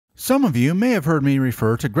Some of you may have heard me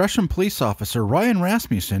refer to Gresham Police Officer Ryan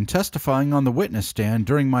Rasmussen testifying on the witness stand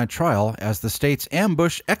during my trial as the state's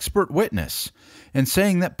ambush expert witness, and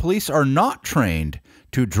saying that police are not trained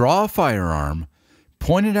to draw a firearm,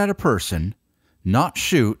 point it at a person, not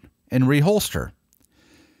shoot, and reholster.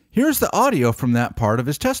 Here's the audio from that part of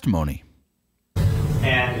his testimony.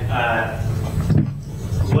 And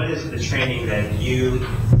what is the training that you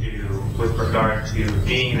do with regard to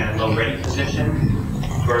being in that low-ready position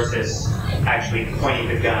versus actually pointing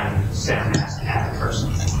the gun, semi-masked at the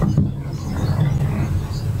person?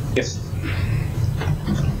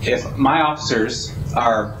 If my officers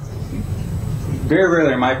are, very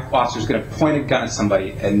rarely are my officers going to point a gun at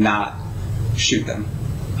somebody and not shoot them.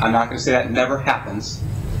 I'm not going to say that never happens,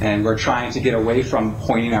 and we're trying to get away from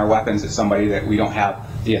pointing our weapons at somebody that we don't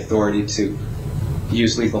have the authority to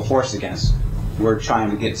use lethal force against. We're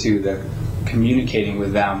trying to get to the communicating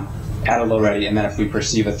with them at a low ready, and then if we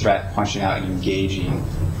perceive a threat, punching out and engaging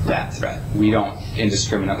that threat. We don't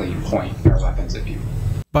indiscriminately point our weapons at people.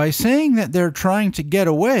 By saying that they're trying to get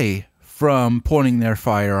away from pointing their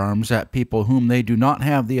firearms at people whom they do not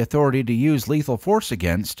have the authority to use lethal force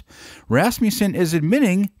against, Rasmussen is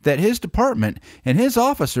admitting that his department and his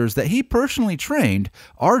officers that he personally trained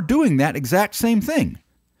are doing that exact same thing.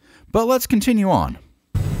 But let's continue on.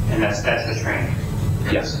 And that's the training?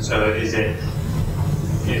 Yes. So is it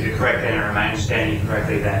correct then, or am I understanding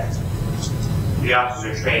correctly, that the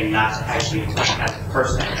officers are trained not to actually point at the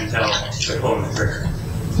person until they're pulling the trigger?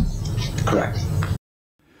 Correct.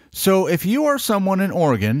 So if you are someone in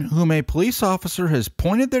Oregon whom a police officer has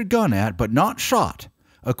pointed their gun at but not shot,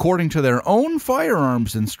 according to their own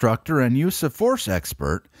firearms instructor and use of force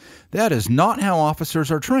expert, that is not how officers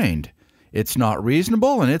are trained. It's not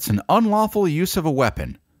reasonable, and it's an unlawful use of a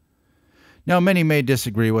weapon. Now, many may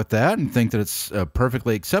disagree with that and think that it's a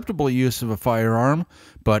perfectly acceptable use of a firearm,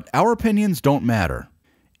 but our opinions don't matter.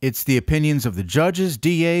 It's the opinions of the judges,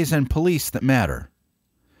 DAs, and police that matter.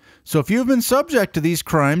 So if you've been subject to these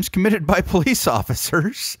crimes committed by police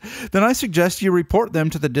officers, then I suggest you report them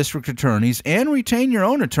to the district attorneys and retain your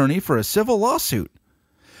own attorney for a civil lawsuit.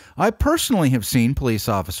 I personally have seen police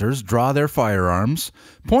officers draw their firearms,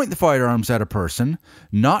 point the firearms at a person,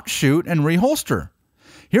 not shoot, and reholster.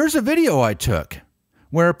 Here's a video I took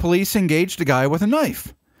where police engaged a guy with a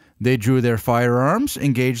knife. They drew their firearms,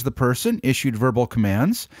 engaged the person, issued verbal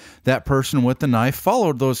commands. That person with the knife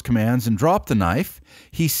followed those commands and dropped the knife.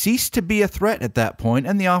 He ceased to be a threat at that point,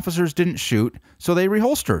 and the officers didn't shoot, so they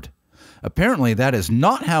reholstered. Apparently, that is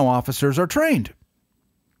not how officers are trained.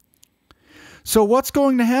 So what's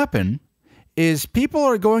going to happen is people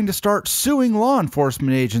are going to start suing law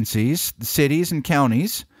enforcement agencies, the cities and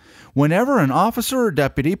counties, whenever an officer or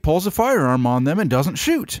deputy pulls a firearm on them and doesn't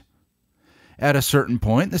shoot. At a certain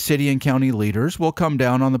point, the city and county leaders will come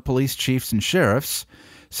down on the police chiefs and sheriffs,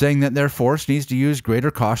 saying that their force needs to use greater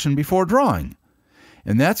caution before drawing.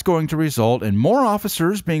 And that's going to result in more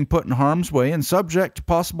officers being put in harm's way and subject to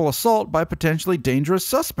possible assault by potentially dangerous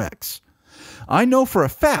suspects. I know for a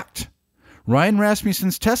fact Ryan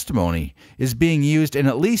Rasmussen's testimony is being used in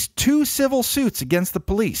at least 2 civil suits against the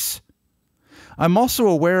police. I'm also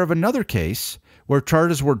aware of another case where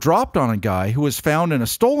charges were dropped on a guy who was found in a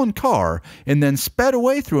stolen car and then sped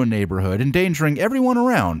away through a neighborhood, endangering everyone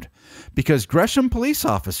around, because Gresham police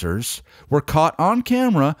officers were caught on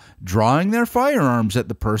camera drawing their firearms at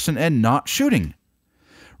the person and not shooting.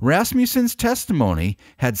 Rasmussen's testimony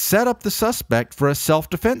had set up the suspect for a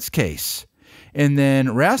self-defense case. And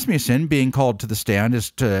then Rasmussen, being called to the stand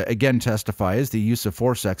as to again testify as the use of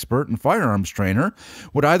force expert and firearms trainer,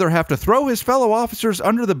 would either have to throw his fellow officers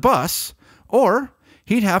under the bus, or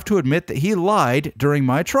he'd have to admit that he lied during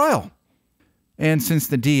my trial. And since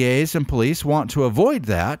the DAs and police want to avoid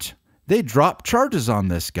that, they dropped charges on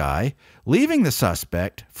this guy, leaving the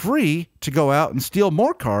suspect free to go out and steal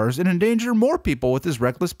more cars and endanger more people with his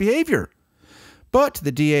reckless behavior. But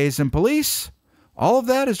the DAs and police, all of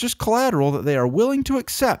that is just collateral that they are willing to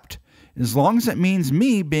accept, as long as it means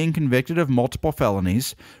me being convicted of multiple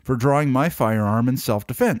felonies for drawing my firearm in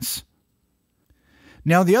self-defense.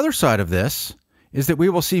 Now, the other side of this is that we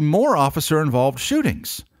will see more officer-involved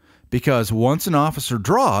shootings, because once an officer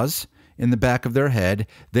draws in the back of their head,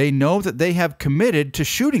 they know that they have committed to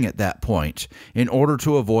shooting at that point in order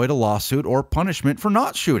to avoid a lawsuit or punishment for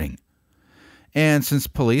not shooting. And since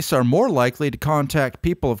police are more likely to contact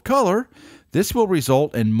people of color, this will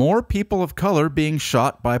result in more people of color being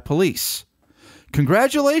shot by police.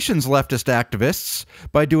 Congratulations, leftist activists.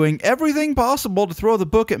 By doing everything possible to throw the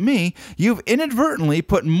book at me, you've inadvertently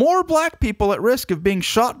put more black people at risk of being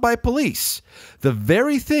shot by police, the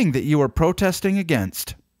very thing that you are protesting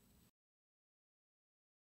against.